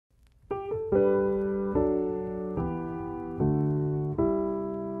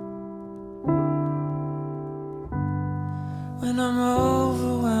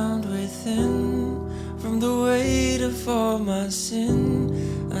for my sin.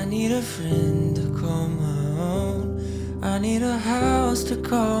 I need a friend to call my own. I need a house to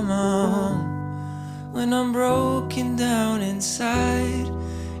call my home. When I'm broken down inside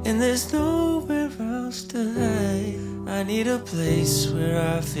and there's nowhere else to hide, I need a place where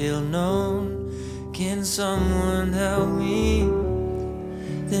I feel known. Can someone help me?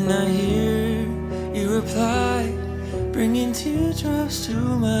 Then I hear you reply, bringing teardrops to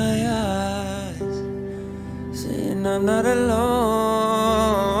my eyes, saying I'm not alone.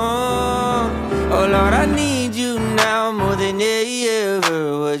 Oh Lord, I need you now more than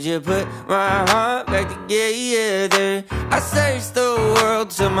ever. Would you put my heart back together? I searched the world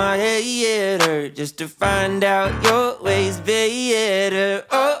till my head hurt, just to find out your ways better.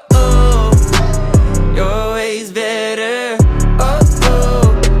 Oh, oh, your ways better. Oh, oh,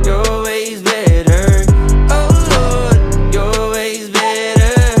 your ways better. Oh Lord, your ways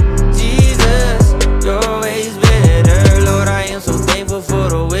better. Jesus, your ways better. Lord, I am so thankful for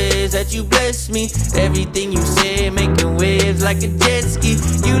the ways that you bless me. Everything you said, making waves like a jet ski.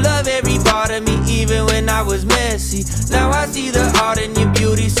 You love every part of me, even when I was messy. Now I see the art in your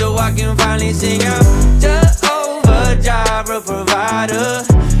beauty, so I can finally sing out. Jehovah Jireh, provider.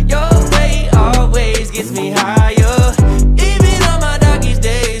 Your way always gets me higher. Even on my darkest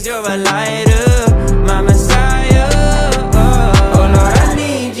days, you're a lighter, my Messiah. Oh Lord, I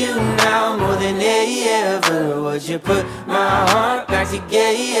need you now more than ever. Would you put my heart back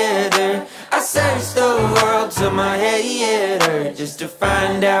together? I searched the world till my head hurt, just to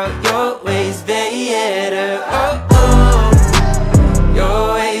find out your way.